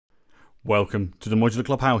Welcome to the Modular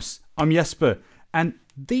Clubhouse. I'm Jesper, and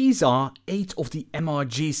these are 8 of the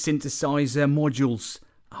MRG Synthesizer modules.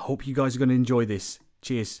 I hope you guys are going to enjoy this.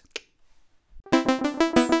 Cheers.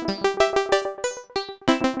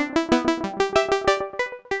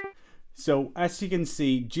 So, as you can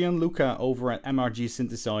see, Gianluca over at MRG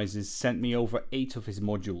Synthesizers sent me over 8 of his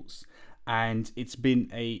modules, and it's been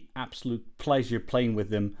an absolute pleasure playing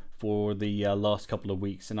with them for the last couple of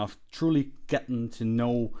weeks, and I've truly gotten to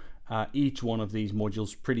know each one of these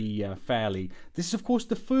modules pretty fairly. This is of course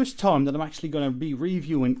the first time that I'm actually going to be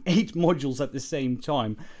reviewing 8 modules at the same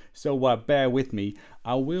time, so bear with me.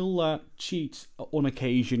 I will cheat on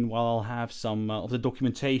occasion while I'll have some of the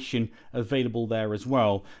documentation available there as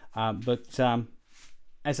well, but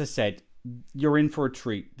as I said, you're in for a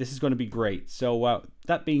treat. This is going to be great. So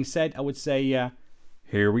that being said, I would say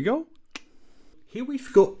here we go. Here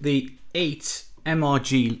we've got the 8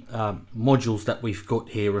 MRG modules that we've got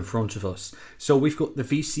here in front of us. So we've got the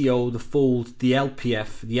VCO, the FOLD, the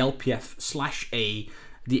LPF/A,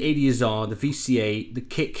 the ADSR, the VCA, the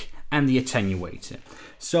KICK, and the attenuator.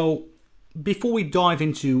 So before we dive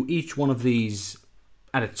into each one of these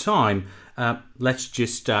at a time, let's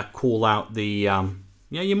just call out the,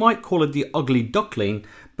 yeah, you might call it the ugly duckling,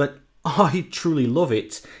 but I truly love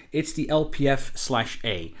it. It's the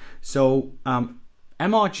LPF/A. So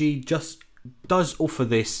MRG just does offer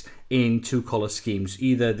this in 2 color schemes,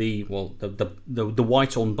 either the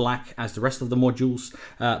white on black as the rest of the modules,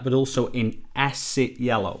 but also in acid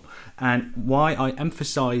yellow. And why I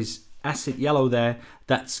emphasize acid yellow there,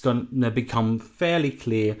 that's going to become fairly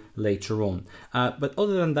clear later on. But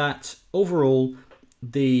other than that, overall,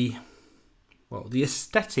 the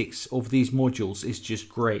aesthetics of these modules is just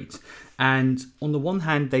great. And on the one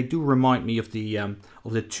hand, they do remind me of the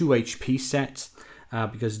 2HP set,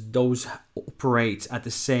 because those operate at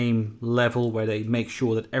the same level where they make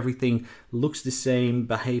sure that everything looks the same,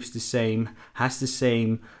 behaves the same, has the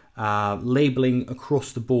same labeling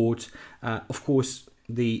across the board. Of course,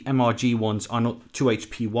 the MRG ones are not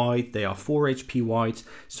 2HP wide, they are 4HP wide,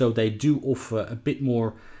 so they do offer a bit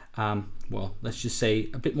more, well, let's just say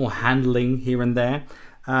a bit more handling here and there.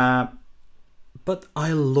 But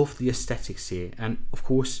I love the aesthetics here, and of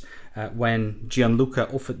course, when Gianluca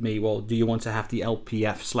offered me, well, do you want to have the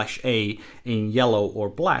LPF/A in yellow or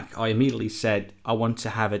black? I immediately said I want to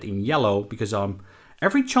have it in yellow, because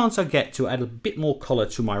every chance I get to add a bit more color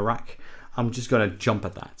to my rack, I'm just going to jump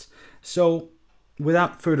at that. So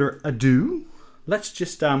without further ado, let's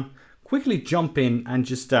just quickly jump in and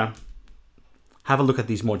just have a look at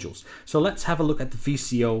these modules. So let's have a look at the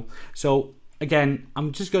VCO. So again,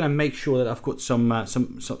 I'm just going to make sure that I've got some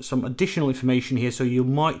additional information here, so you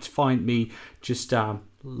might find me just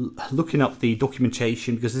looking up the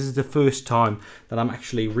documentation, because this is the first time that I'm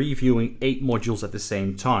actually reviewing 8 modules at the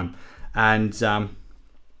same time. And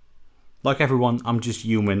like everyone, I'm just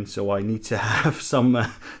human, so I need to have some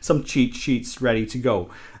cheat sheets ready to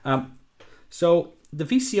go. So the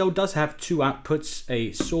VCO does have 2 outputs,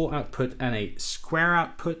 a saw output and a square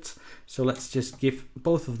output. So let's just give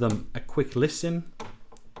both of them a quick listen.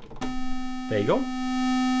 There you go.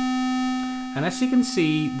 And as you can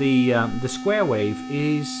see, the square wave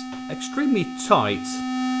is extremely tight.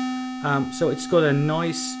 So it's got a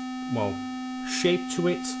nice, well, shape to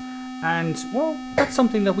it. And, well, that's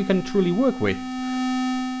something that we can truly work with.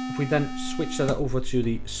 If we then switch that over to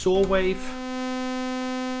the saw wave,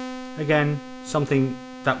 again, something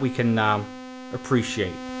that we can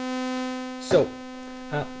appreciate. So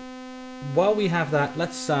while we have that,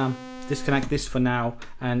 let's disconnect this for now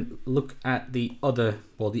and look at the other,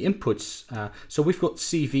 well, the inputs. So we've got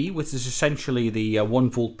CV, which is essentially the 1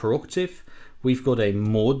 volt per octave. We've got a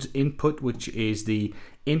mod input, which is the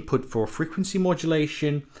input for frequency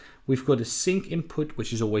modulation. We've got a sync input,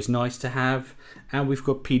 which is always nice to have, and we've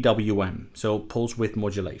got PWM, so pulse width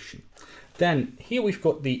modulation. Then here we've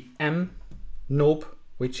got the M knob,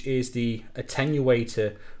 which is the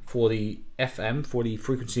attenuator for the FM, for the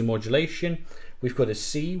frequency modulation. We've got a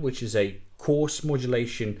C, which is a coarse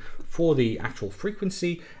modulation for the actual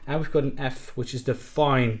frequency, and we've got an F, which is the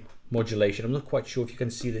fine modulation. I'm not quite sure if you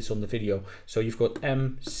can see this on the video. So you've got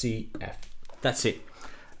M, C, F. That's it.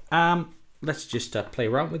 Let's just play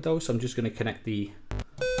around with those. So I'm just going to connect the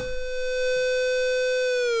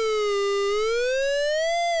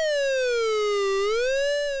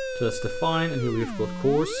so that's the fine, and here we've got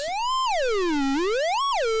coarse.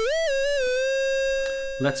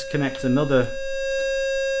 Let's connect another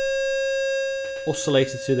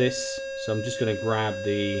oscillator to this. So I'm just going to grab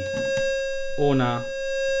the Ona.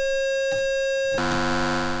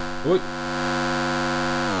 Oi.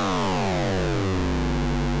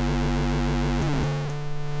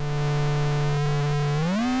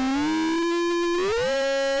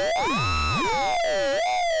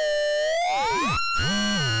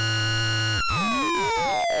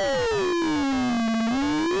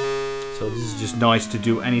 nice to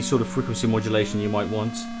do any sort of frequency modulation you might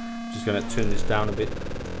want. Just going to turn this down a bit.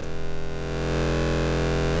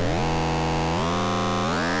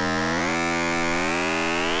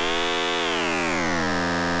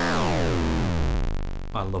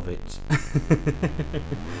 I love it.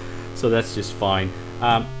 So that's just fine.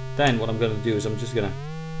 Then what I'm going to do is I'm just going to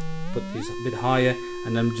put these a bit higher,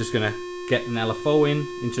 and I'm just going to get an LFO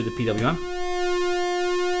into the PWM.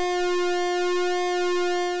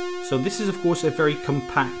 So this is of course a very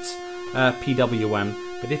compact PWM,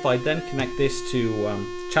 but if I then connect this to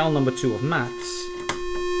channel number 2 of maths,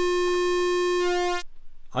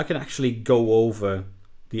 I can actually go over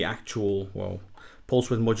the actual, well, pulse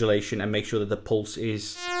width modulation and make sure that the pulse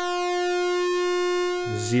is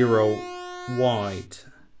 0 wide.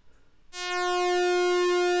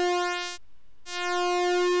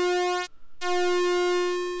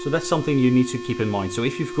 So that's something you need to keep in mind. So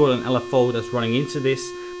if you've got an LFO that's running into this,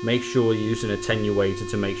 make sure you're using an attenuator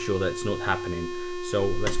to make sure that it's not happening. So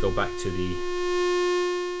let's go back to the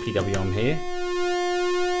PWM here.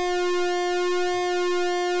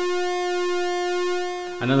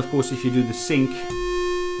 And then of course if you do the sync,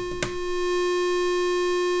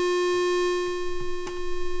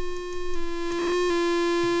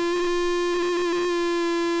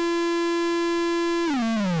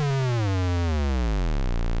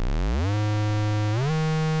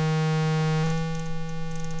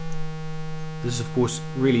 this is of course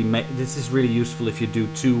really useful if you do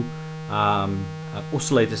 2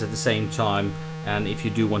 oscillators at the same time, and if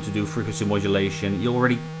you do want to do frequency modulation,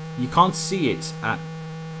 you can't see it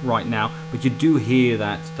right now, but you do hear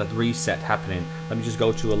that reset happening. Let me just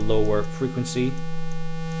go to a lower frequency,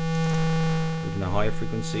 even a higher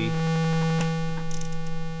frequency.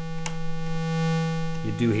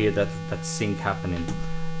 You do hear that sync happening.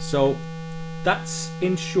 So that's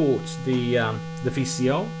in short the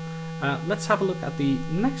VCO. Let's have a look at the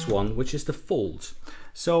next one, which is the fold.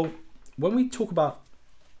 So when we talk about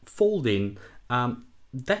folding,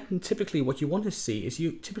 then typically what you want to see is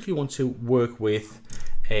you typically want to work with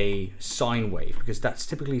a sine wave, because that's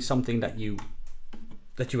typically something that you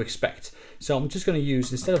expect. So I'm just going to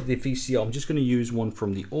use, instead of the VCO, I'm just going to use one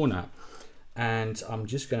from the ORNA, and I'm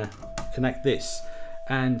just going to connect this.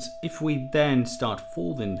 And if we then start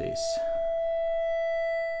folding this,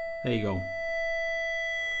 there you go.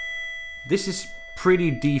 This is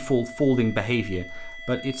pretty default folding behavior,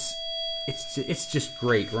 but it's just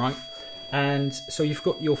great, right? And so you've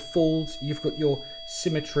got your fold, you've got your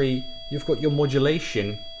symmetry, you've got your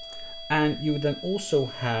modulation, and you then also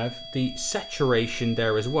have the saturation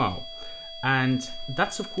there as well. And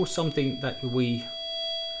that's of course something that we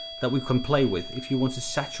can play with. If you want to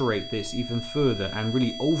saturate this even further and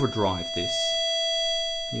really overdrive this,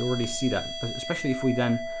 you already see that, but especially if we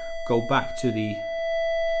then go back to the,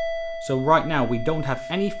 so right now we don't have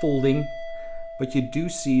any folding, but you do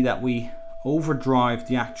see that we overdrive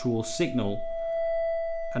the actual signal,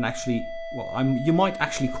 and actually, well, you might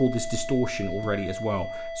actually call this distortion already as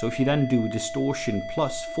well. So if you then do distortion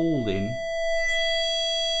plus folding,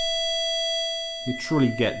 you truly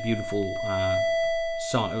get beautiful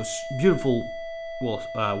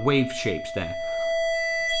wave shapes there.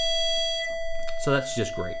 So that's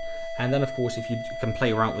just great. And then of course if you can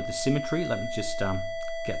play around with the symmetry, let me just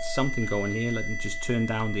get something going here. Let me just turn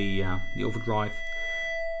down the overdrive.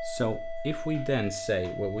 So if we then say,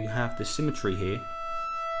 well, we have the symmetry here.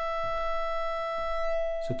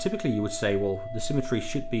 So typically you would say, well, the symmetry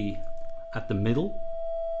should be at the middle,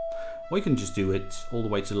 or you can just do it all the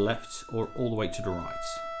way to the left or all the way to the right.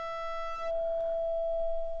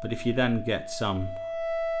 But if you then get some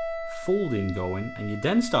folding going and you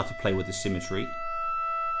then start to play with the symmetry,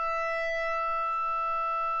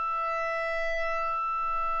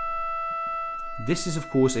 this is of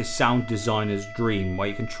course a sound designer's dream, where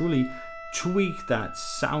you can truly tweak that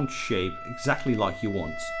sound shape exactly like you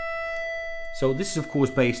want. So this is of course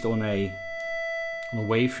based on a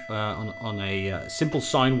wave, on a simple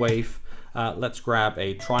sine wave. Let's grab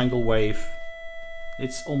a triangle wave.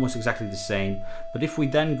 It's almost exactly the same, but if we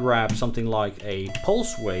then grab something like a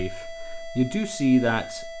pulse wave, you do see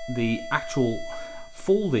that the actual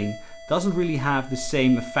folding doesn't really have the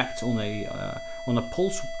same effect on a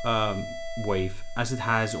pulse wave as it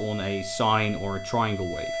has on a sine or a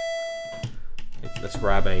triangle wave. Let's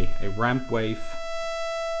grab a ramp wave.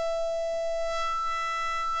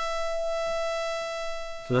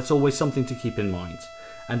 So that's always something to keep in mind.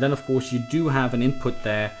 And then of course you do have an input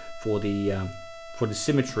there for the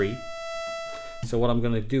symmetry. So what I'm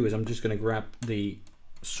going to do is I'm just going to grab the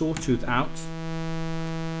sawtooth out,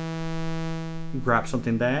 grab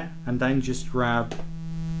something there, and then just grab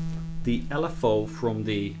the LFO from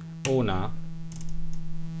the ORNA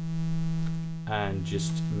and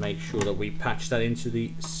just make sure that we patch that into the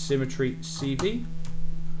Symmetry CV.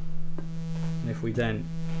 And if we then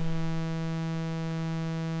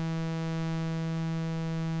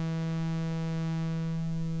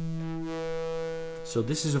so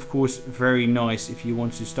this is of course very nice if you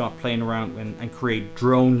want to start playing around and create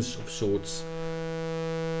drones of sorts.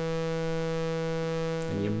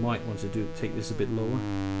 And you might want to take this a bit lower.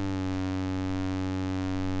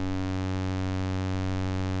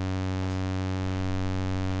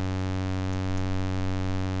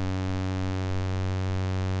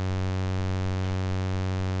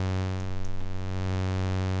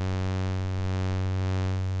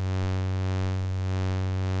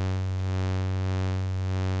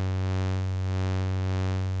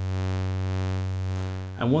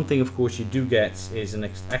 And one thing, of course, you do get is an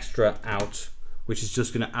extra out, which is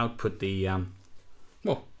just going to output the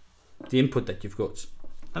well, the input that you've got,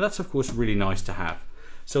 and that's of course really nice to have.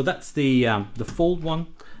 So that's the fold one.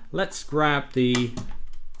 Let's grab the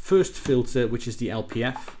first filter, which is the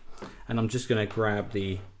LPF, and I'm just going to grab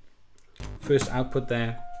the first output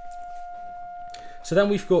there. So then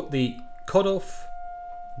we've got the cutoff,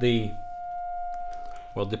 the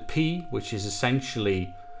P, which is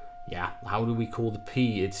essentially, yeah, how do we call the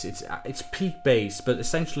P? It's peak bass, but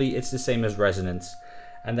essentially it's the same as resonance.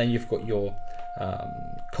 And then you've got your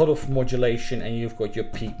cutoff modulation, and you've got your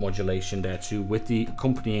peak modulation there too, with the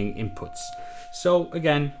accompanying inputs. So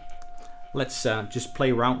again, let's just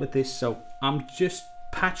play around with this. So I'm just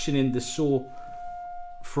patching in the saw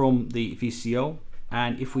from the VCO,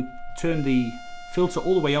 and if we turn the filter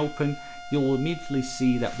all the way open, you'll immediately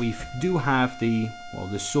see that we do have the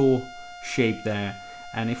saw shape there.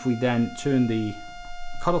 And if we then turn the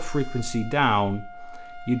cutoff frequency down,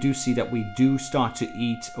 you do see that we do start to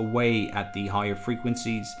eat away at the higher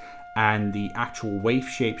frequencies, and the actual wave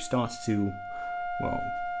shape starts to, well,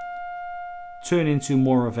 turn into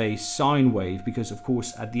more of a sine wave, because of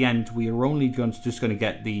course at the end we are only just going to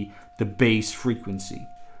get the bass frequency,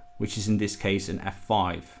 which is in this case an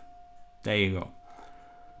F5. There you go.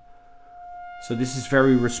 So this is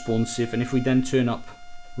very responsive. And if we then turn up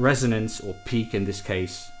resonance, or peak in this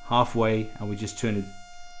case, halfway, and we just turn it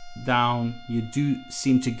down, you do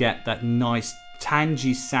seem to get that nice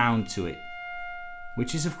tangy sound to it,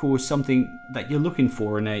 which is of course something that you're looking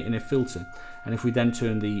for in a filter. And if we then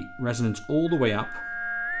turn the resonance all the way up,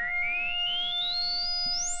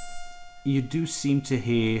 you do seem to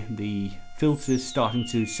hear the filter starting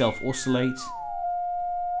to self-oscillate.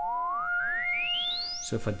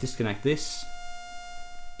 So if I disconnect this,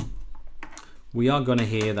 we are going to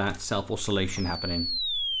hear that self-oscillation happening.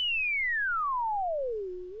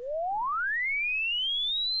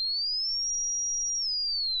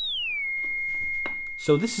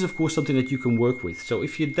 So this is of course something that you can work with. So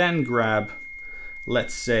if you then grab,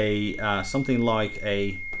 let's say something like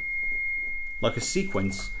a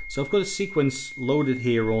sequence. So I've got a sequence loaded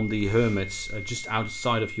here on the Hermit, just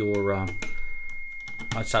outside of your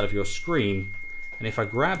screen. And if I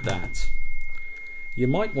grab that, you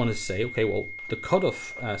might want to say, okay, well, the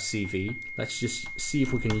cutoff CV, let's just see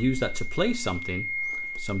if we can use that to play something.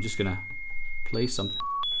 So I'm just going to play something.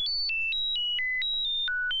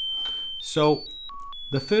 So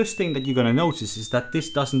the first thing that you're going to notice is that this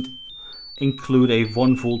doesn't include a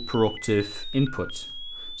 1 volt per octave input.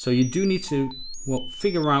 So you do need to, well,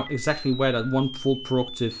 figure out exactly where that 1 volt per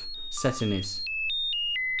octave setting is.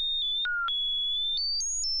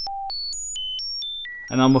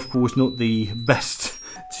 And I'm of course not the best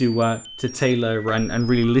to tailor and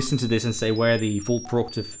really listen to this and say where the volt per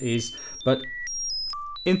octave is, but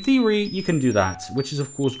in theory you can do that, which is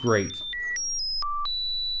of course great.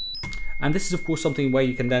 And this is of course something where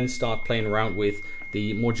you can then start playing around with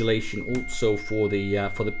the modulation also for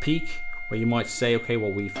the peak, where you might say, okay,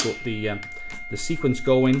 well, we've got the sequence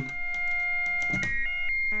going.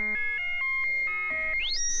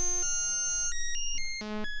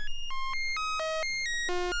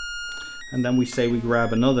 And then we say we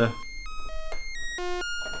grab another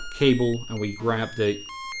cable and we grab the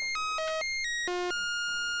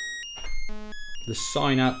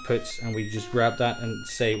sine outputs, and we just grab that and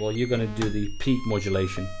say, well, you're going to do the peak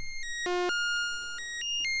modulation.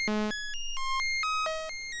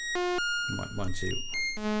 Might want to.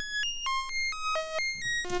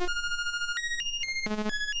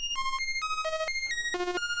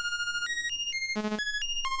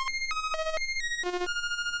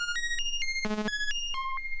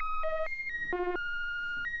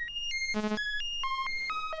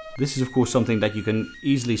 This is of course something that you can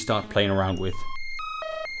easily start playing around with.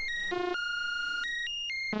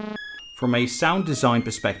 From a sound design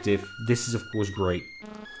perspective, this is of course great.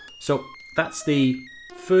 So that's the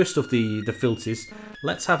first of the filters,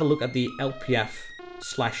 let's have a look at the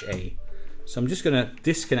LPF/A. So I'm just going to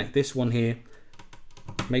disconnect this one here,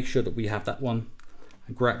 make sure that we have that one,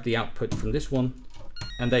 and grab the output from this one,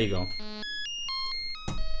 and there you go.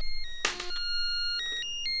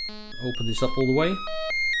 Open this up all the way.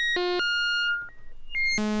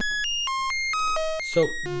 So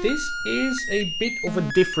this is a bit of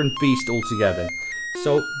a different beast altogether.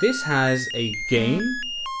 So this has a gain,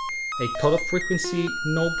 a cutoff frequency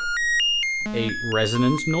knob, a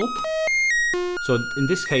resonance knob. So in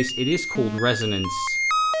this case it is called resonance,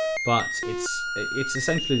 but it's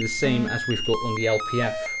essentially the same as we've got on the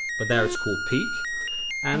LPF, but there it's called peak.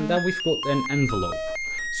 And then we've got an envelope.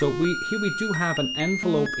 So here we do have an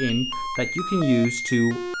envelope in that you can use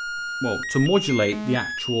to modulate the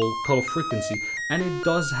actual cutoff frequency, and it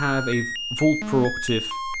does have a volt per octave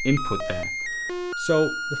input there. So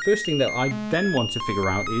the first thing that I then want to figure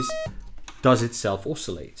out is, does it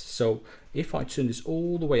self-oscillate? So if I turn this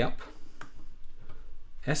all the way up,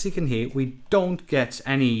 as you can hear, we don't get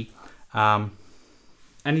any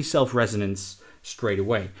self-resonance straight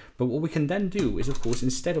away. But what we can then do is, of course,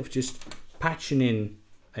 instead of just patching in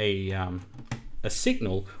a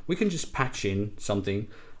signal, we can just patch in something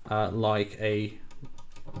like a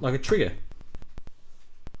trigger.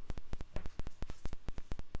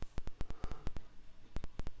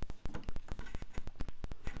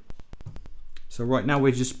 So right now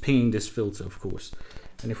we're just pinging this filter, of course,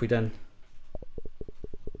 and if we then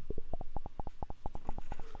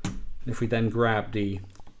grab the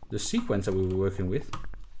sequence that we were working with,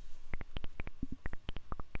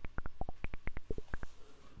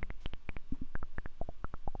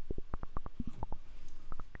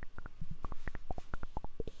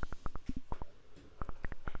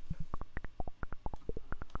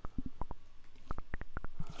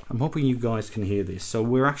 I'm hoping you guys can hear this. So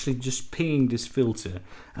we're actually just pinging this filter,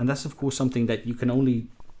 and that's of course something that you can only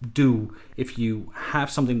do if you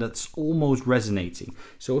have something that's almost resonating.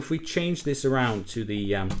 So if we change this around to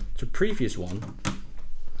the previous one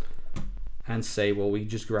and say, well, we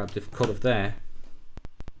just grab the cutoff there,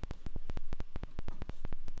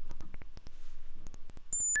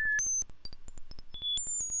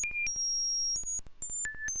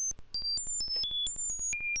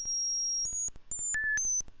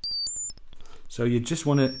 so you just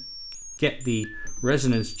want to get the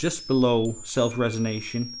resonance just below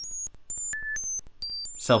self-resonance,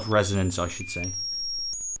 I should say.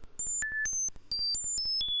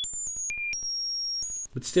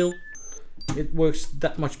 But still, it works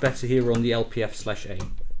that much better here on the LPF/A.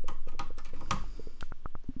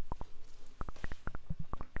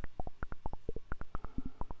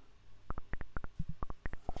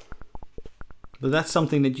 But that's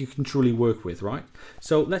something that you can truly work with, right?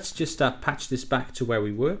 So let's just patch this back to where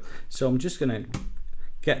we were. So I'm just gonna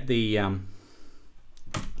get the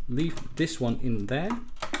leave this one in there,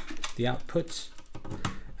 the output,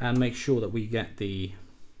 and make sure that we get the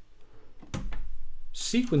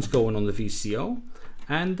sequence going on the VCO.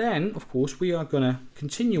 And then of course we are gonna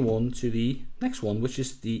continue on to the next one, which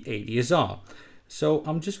is the ADSR. So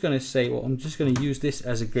I'm just gonna say, well, I'm just gonna use this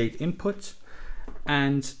as a gate input,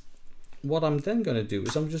 and what I'm then going to do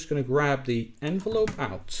is I'm just going to grab the envelope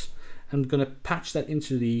out and I'm going to patch that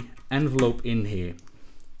into the envelope in here.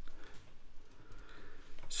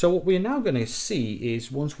 So what we're now going to see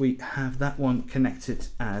is, once we have that one connected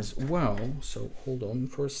as well, so hold on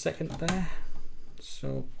for a second there.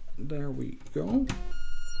 So there we go.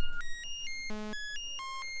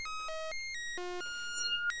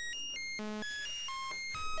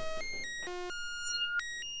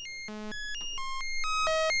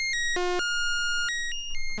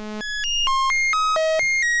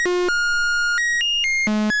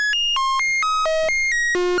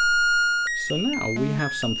 So now we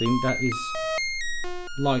have something that is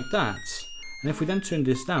like that, and if we then turn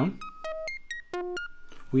this down,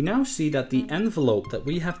 we now see that the envelope that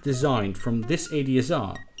we have designed from this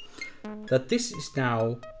ADSR, that this is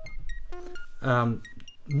now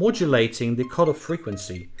modulating the cutoff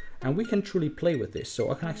frequency, and we can truly play with this.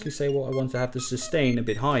 So I can actually say, well, I want to have the sustain a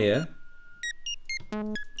bit higher,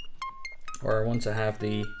 or I want to have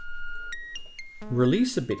the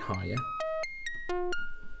release a bit higher,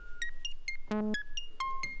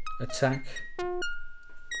 attack,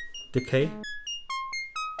 decay.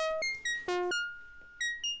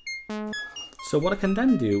 So what I can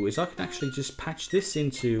then do is I can actually just patch this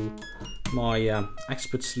into my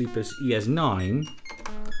Expert Sleeper's ES9,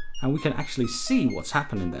 and we can actually see what's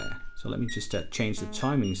happening there. So let me just change the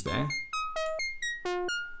timings there.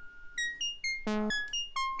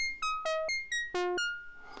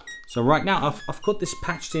 So right now I've got this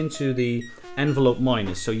patched into the envelope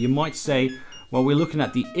minus. So you might say, well, we're looking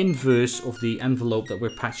at the inverse of the envelope that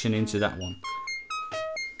we're patching into that one.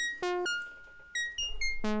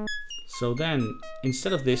 So then,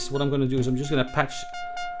 instead of this, what I'm going to do is I'm just going to patch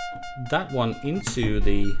that one into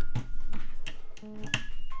the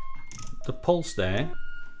pulse there,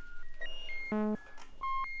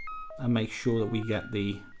 and make sure that we get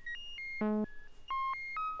the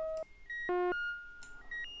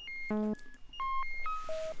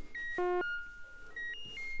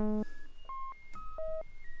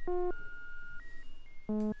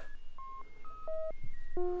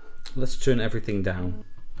let's turn everything down.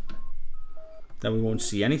 Then we won't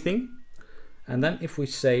see anything. And then if we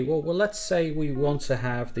say, well, let's say we want to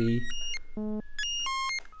have the,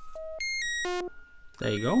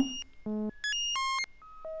 there you go.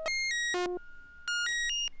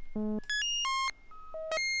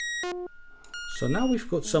 So now we've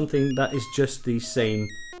got something that is just the same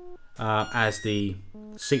as the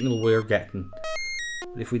signal we're getting.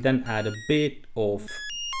 But if we then add a bit of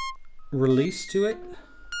release to it,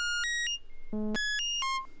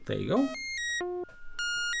 there you go.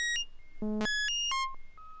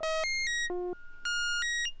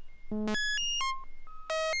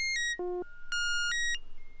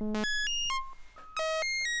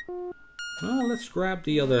 Well, let's grab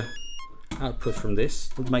the other output from this.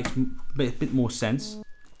 That makes a bit more sense.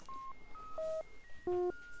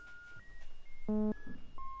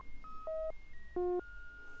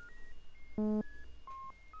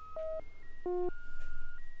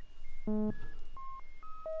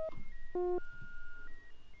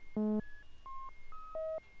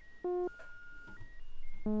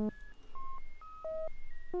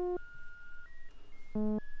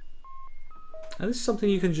 And this is something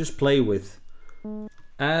you can just play with,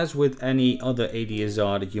 as with any other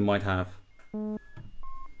ADSR that you might have.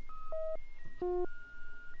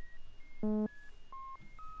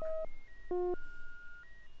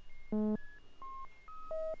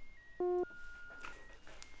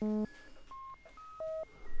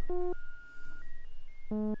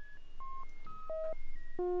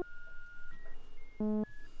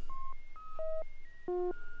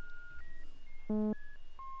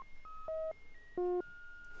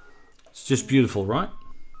 It's just beautiful, right?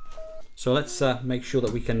 So let's make sure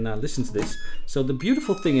that we can listen to this. So the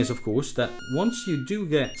beautiful thing is, of course, that once you do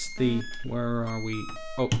get the, where are we?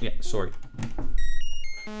 Oh, yeah, sorry.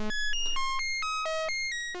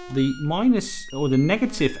 The minus or the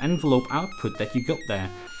negative envelope output that you got there,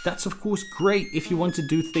 that's of course great if you want to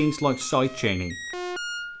do things like sidechaining.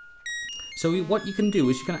 So what you can do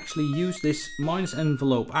is you can actually use this minus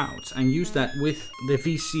envelope out and use that with the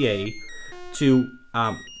VCA to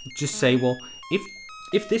just say, well,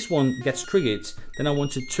 if this one gets triggered, then I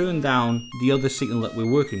want to turn down the other signal that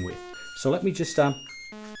we're working with. So let me just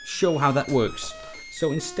show how that works.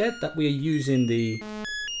 So instead that we are using the,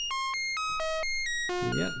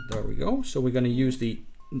 yeah, there we go. So we're going to use the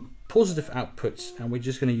positive outputs, and we're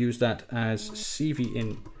just going to use that as CV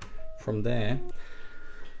in from there.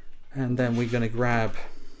 And then we're going to grab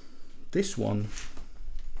this one.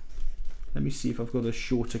 Let me see if I've got a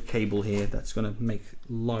shorter cable here. That's going to make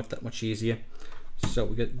life that much easier. So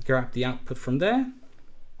we're going to grab the output from there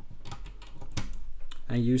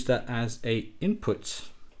and use that as a input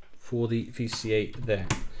for the VCA there.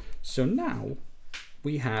 So now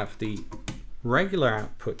we have the regular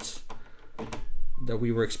outputs that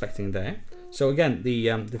we were expecting there. So again, the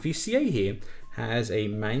VCA here has a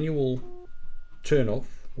manual turn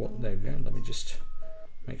off. Well, there we go. Let me just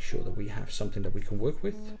make sure that we have something that we can work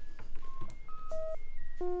with.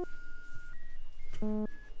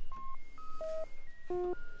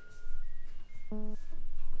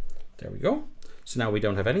 There we go. So now we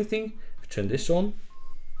don't have anything. If we turn this on,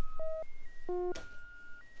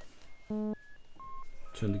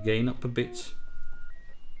 turn the gain up a bit.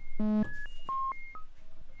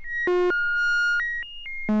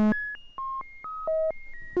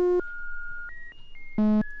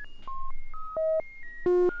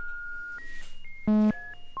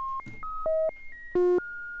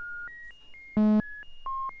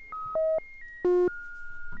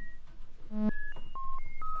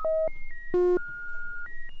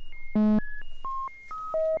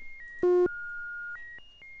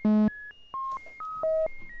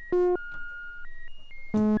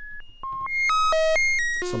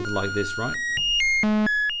 Something like this, right?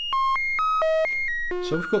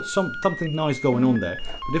 So we've got something nice going on there.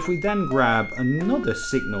 But if we then grab another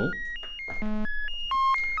signal,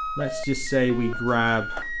 let's just say we grab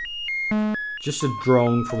just a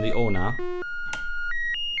drone from the owner.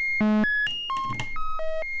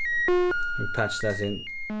 We patch that in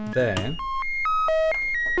there.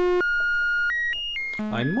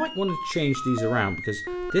 I might want to change these around because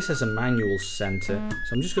this has a manual center,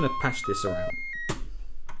 so I'm just going to patch this around.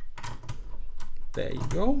 There you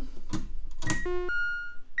go.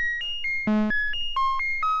 And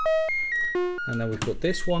then we've got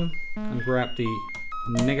this one, and grab the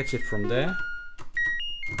negative from there.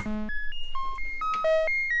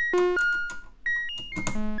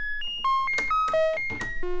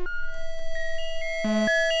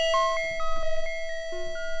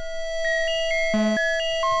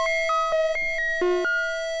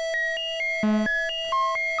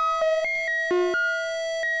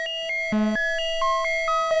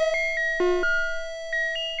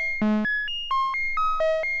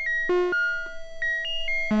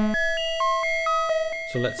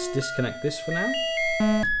 So let's disconnect this for now.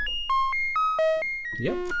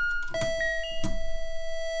 Yep.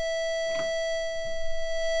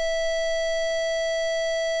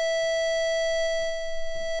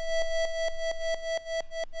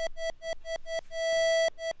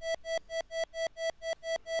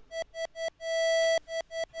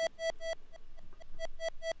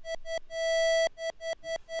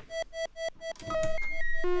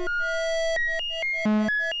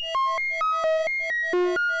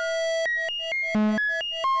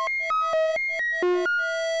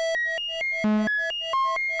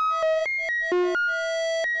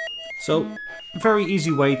 So, very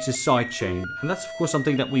easy way to sidechain, and that's of course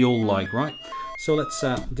something that we all like, right? So let's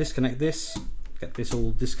disconnect this, get this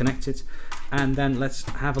all disconnected, and then let's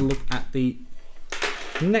have a look at the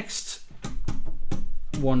next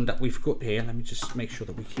one that we've got here. Let me just make sure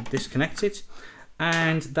that we keep this connected,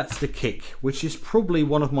 and that's the KICK, which is probably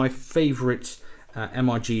one of my favorite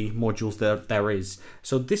MRG modules there is.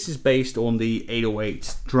 So this is based on the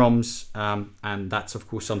 808 drums, and that's of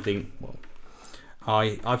course something, well,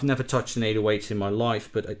 I've never touched an 808 in my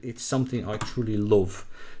life, but it's something I truly love.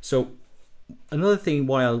 So another thing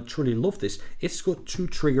why I truly love this, it's got 2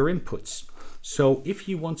 trigger inputs. So if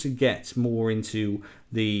you want to get more into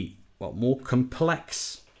the, well, more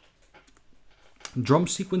complex drum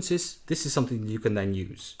sequences, this is something you can then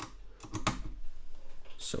use.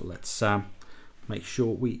 So let's make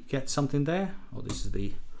sure we get something there. Oh, this is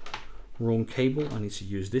the wrong cable. I need to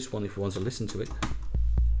use this one if you want to listen to it.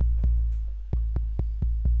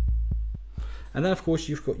 And then of course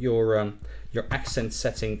you've got your accent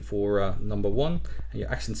setting for number 1 and your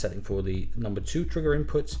accent setting for the number 2 trigger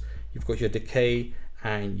inputs. You've got your decay,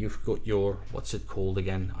 and you've got your, what's it called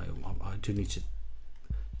again? I do need to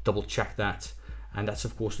double check that. And that's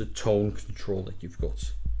of course the tone control that you've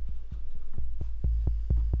got.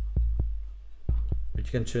 But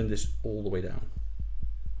you can turn this all the way down.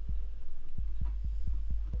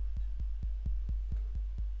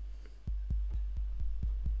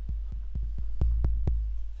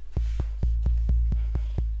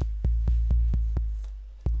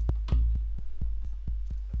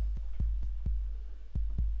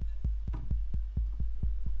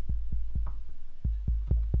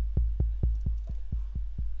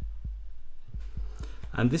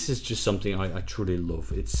 And this is just something I truly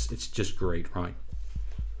love. It's just great, right?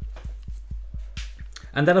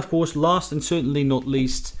 And then of course, last and certainly not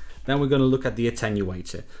least, then we're going to look at the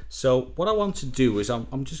attenuator. So what I want to do is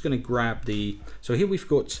I'm just going to grab the, so here we've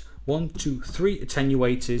got 1, 2, 3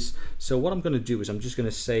 attenuators. So what I'm going to do is I'm just going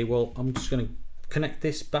to say, well, I'm just going to connect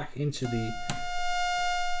this back into the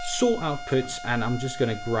saw outputs, and I'm just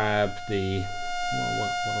going to grab the, well,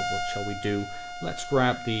 what shall we do? Let's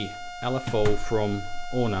grab the LFO from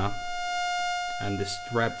Ona and just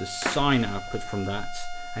grab the sine output from that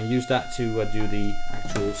and use that to do the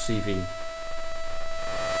actual CV.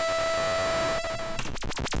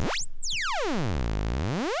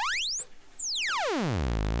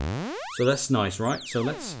 So that's nice, right? So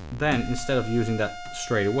let's then, instead of using that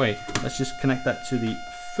straight away, let's just connect that to the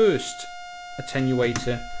first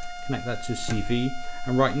attenuator, connect that to CV,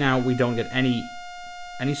 and right now we don't get any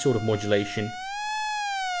sort of modulation.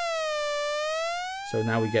 So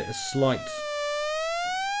now we get a slight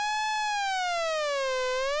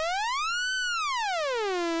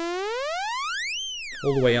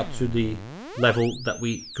all the way up to the level that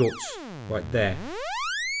we got right there.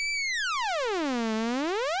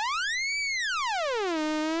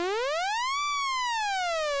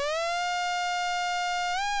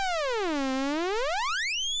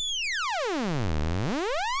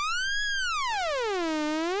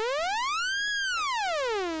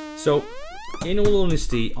 So in all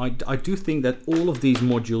honesty, I do think that all of these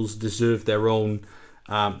modules deserve their own,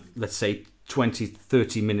 let's say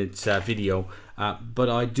 20-30 minutes video, but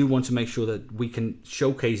I do want to make sure that we can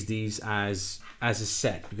showcase these as a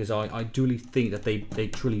set, because I do think that they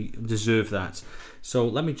truly deserve that. So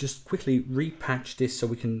let me just quickly repatch this so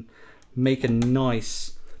we can make a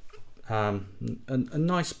nice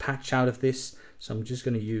nice patch out of this. So I'm just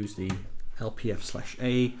going to use the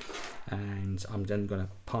LPF/A, and I'm then going to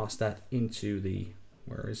pass that into the,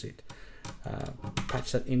 where is it?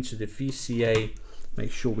 Patch that into the VCA.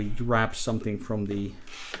 Make sure we grab something from the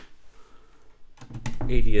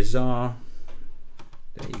ADSR.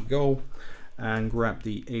 There you go. And grab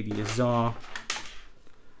the ADSR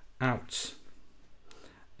out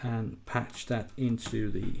and patch that into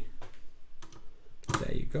the,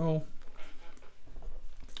 there you go.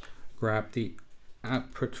 Grab the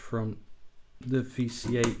output from the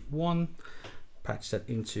VCA 1, patch that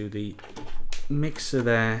into the mixer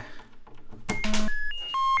there.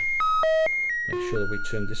 Make sure that we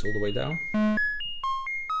turn this all the way down.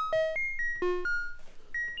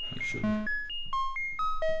 Make sure.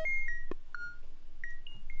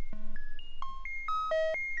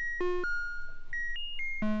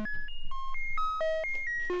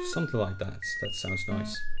 Something like that. That sounds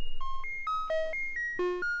nice.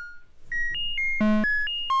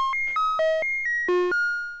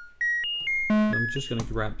 I'm just going to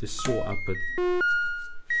grab this saw output.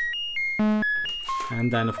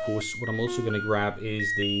 And then of course what I'm also going to grab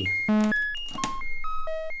is the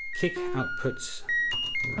kick output.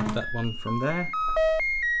 Grab that one from there.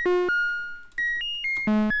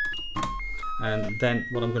 And then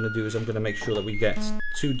what I'm going to do is I'm going to make sure that we get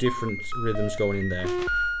two different rhythms going in there.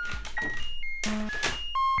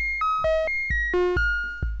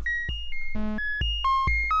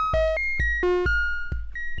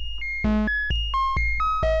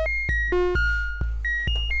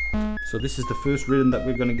 So this is the first rhythm that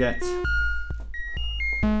we're going to get.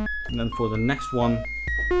 And then for the next one,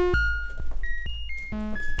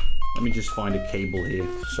 let me just find a cable here.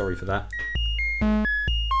 Sorry for that.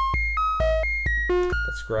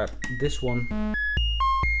 Let's grab this one.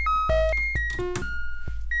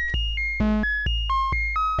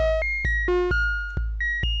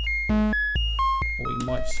 Or we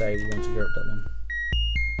might say we want to grab that one.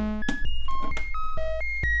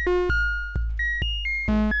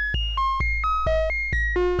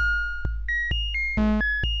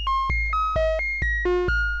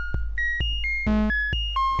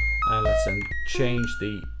 And let's then change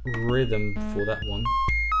the rhythm for that one.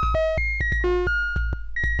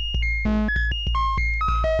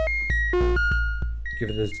 Give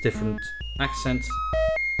it a different accent.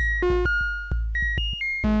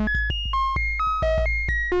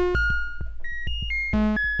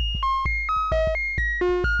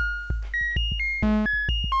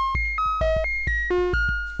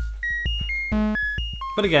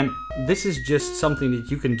 But again, this is just something that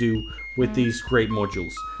you can do with these great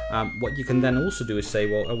modules. What you can then also do is say,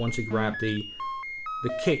 well, I want to grab the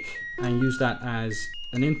kick and use that as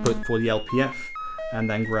an input for the LPF, and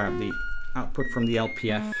then grab the output from the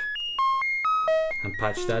LPF and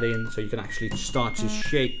patch that in, so you can actually start to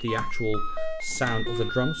shape the actual sound of the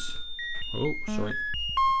drums. Oh, sorry.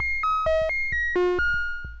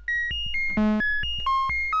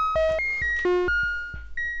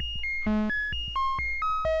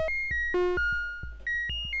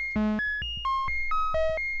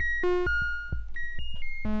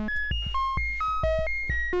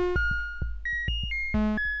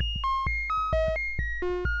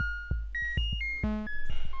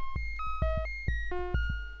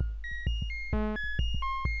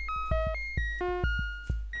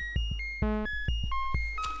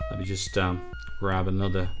 Let me just grab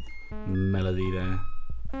another melody there.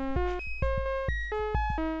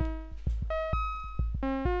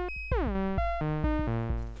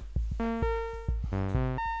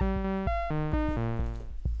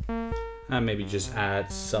 And maybe just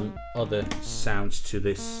add some other sounds to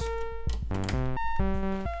this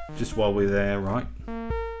just while we're there, right?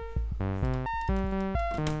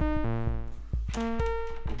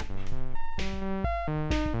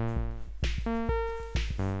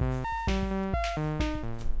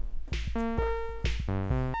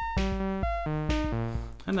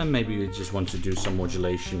 And then maybe we just want to do some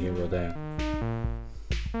modulation here or there.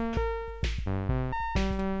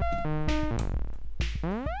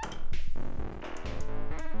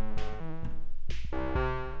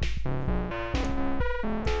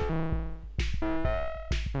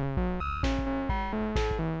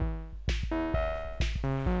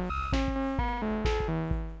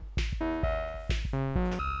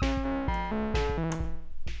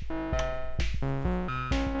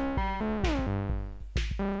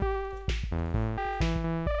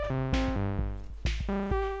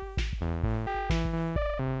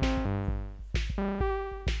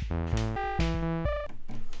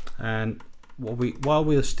 And while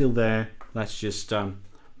we're still there, let's just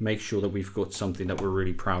make sure that we've got something that we're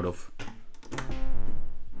really proud of.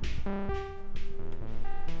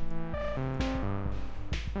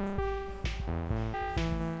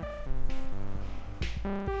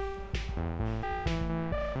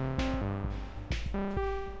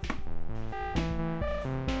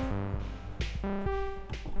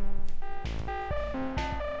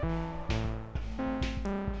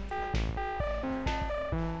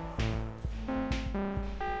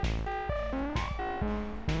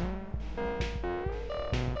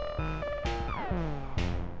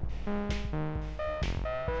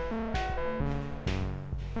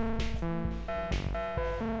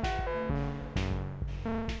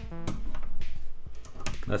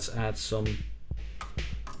 Let's add some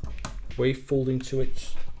wave folding to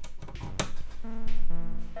it.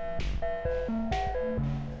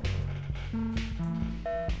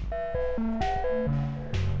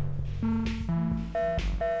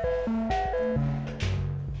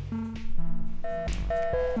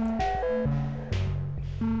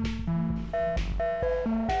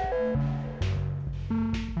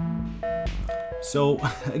 So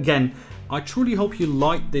again, I truly hope you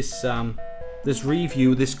like this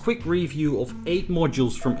this quick review of 8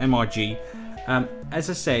 modules from MRG. As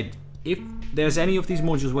I said, if there's any of these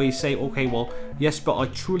modules where you say, okay, well, yes, but I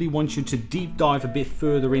truly want you to deep dive a bit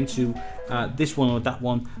further into this one or that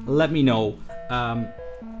one, let me know.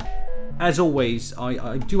 As always,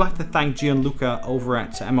 I do have to thank Gianluca over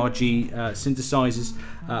at MRG Synthesizers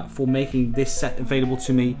for making this set available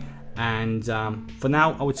to me. And for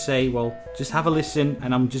now, I would say, well, just have a listen,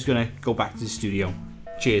 and I'm just gonna go back to the studio.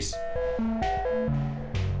 Cheers.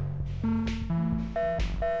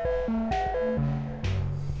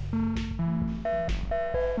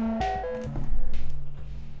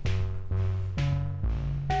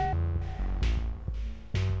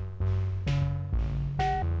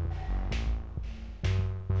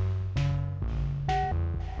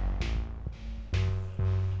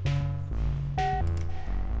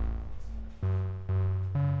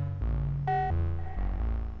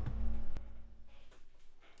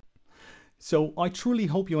 So I truly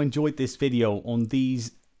hope you enjoyed this video on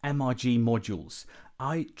these MRG modules.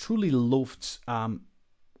 I truly loved,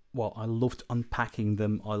 well, I loved unpacking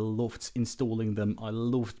them, I loved installing them, I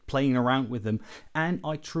loved playing around with them, and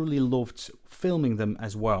I truly loved filming them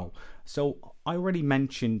as well. So I already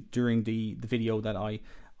mentioned during the video that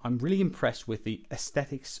I'm really impressed with the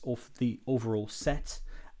aesthetics of the overall set,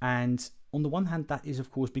 and on the one hand, that is of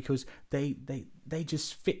course because they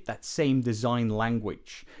just fit that same design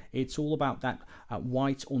language. It's all about that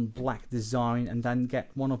white on black design, and then get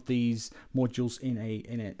one of these modules in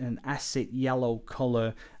an acid yellow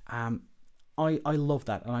color. I love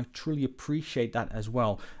that, and I truly appreciate that as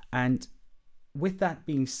well. And with that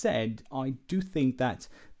being said, I do think that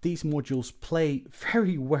these modules play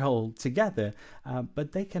very well together,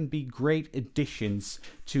 but they can be great additions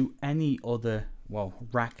to any other, well,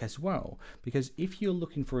 rack as well. Because if you're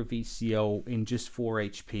looking for a VCO in just 4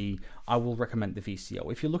 HP, I will recommend the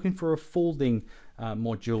VCO. If you're looking for a folding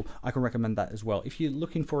module, I can recommend that as well. If you're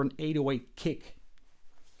looking for an 808 kick,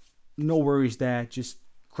 no worries there, just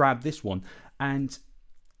grab this one. And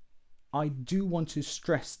I do want to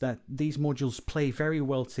stress that these modules play very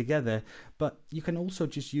well together, but you can also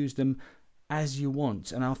just use them as you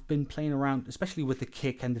want. And I've been playing around, especially with the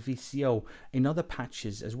kick and the VCO, in other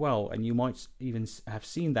patches as well, and you might even have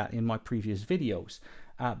seen that in my previous videos.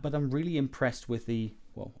 But I'm really impressed with the,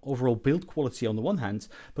 well, overall build quality on the one hand,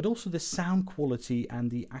 but also the sound quality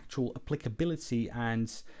and the actual applicability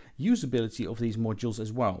and usability of these modules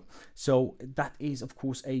as well. So that is of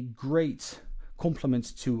course a great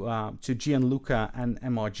compliment to Gianluca and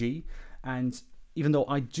MRG. And even though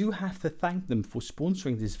I do have to thank them for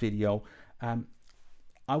sponsoring this video,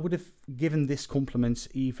 I would have given this compliment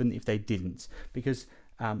even if they didn't, because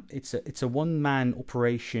it's a one-man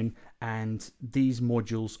operation, and these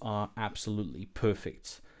modules are absolutely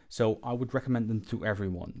perfect. So I would recommend them to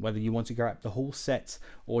everyone, whether you want to grab the whole set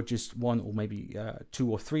or just one or maybe 2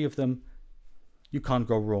 or 3 of them. You can't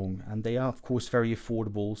go wrong, and they are of course very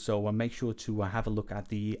affordable, so make sure to have a look at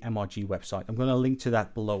the MRG website. I'm going to link to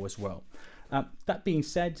that below as well. That being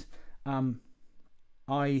said,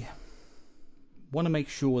 I want to make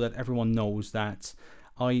sure that everyone knows that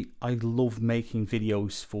I love making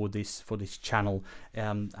videos for this channel,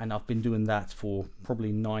 and I've been doing that for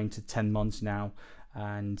probably 9 to 10 months now,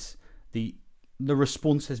 and the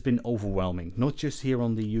response has been overwhelming, not just here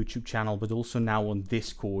on the YouTube channel but also now on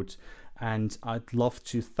Discord. and I'd love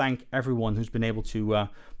to thank everyone who's been able to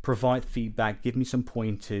provide feedback, give me some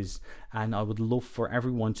pointers, and I would love for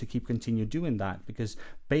everyone to continue doing that, because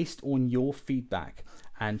based on your feedback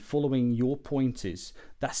and following your pointers,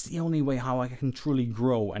 that's the only way how I can truly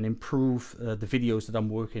grow and improve the videos that I'm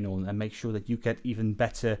working on, and make sure that you get even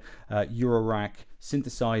better Eurorack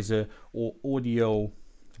synthesizer or audio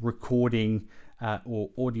recording or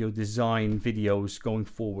audio design videos going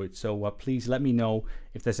forward. So please let me know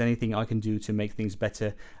if there's anything I can do to make things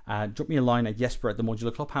better. Drop me a line at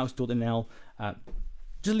jesper@themodularclubhouse.nl.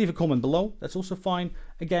 Just leave a comment below, that's also fine.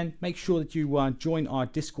 Again, make sure that you join our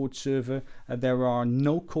Discord server. There are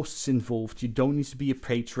no costs involved. You don't need to be a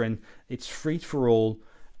patron. It's free for all.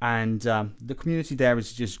 And the community there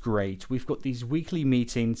is just great. We've got these weekly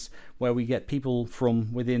meetings where we get people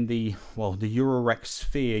from within the Eurorack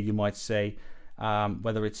sphere, you might say,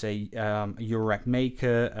 whether it's a Eurorack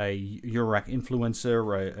maker, a Eurorack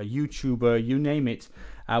influencer, a YouTuber, you name it.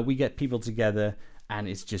 We get people together, and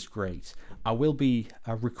it's just great. I will be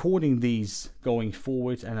recording these going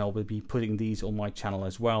forward, and I will be putting these on my channel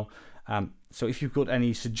as well. So if you've got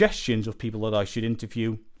any suggestions of people that I should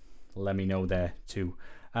interview, let me know there too.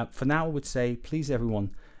 For now, I would say, please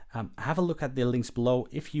everyone, have a look at the links below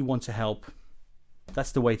if you want to help.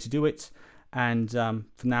 That's the way to do it. And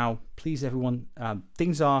for now, please everyone,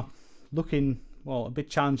 things are looking, well, a bit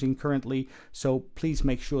challenging currently. So please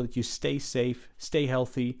make sure that you stay safe, stay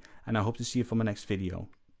healthy, and I hope to see you for my next video.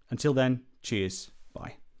 Until then, cheers.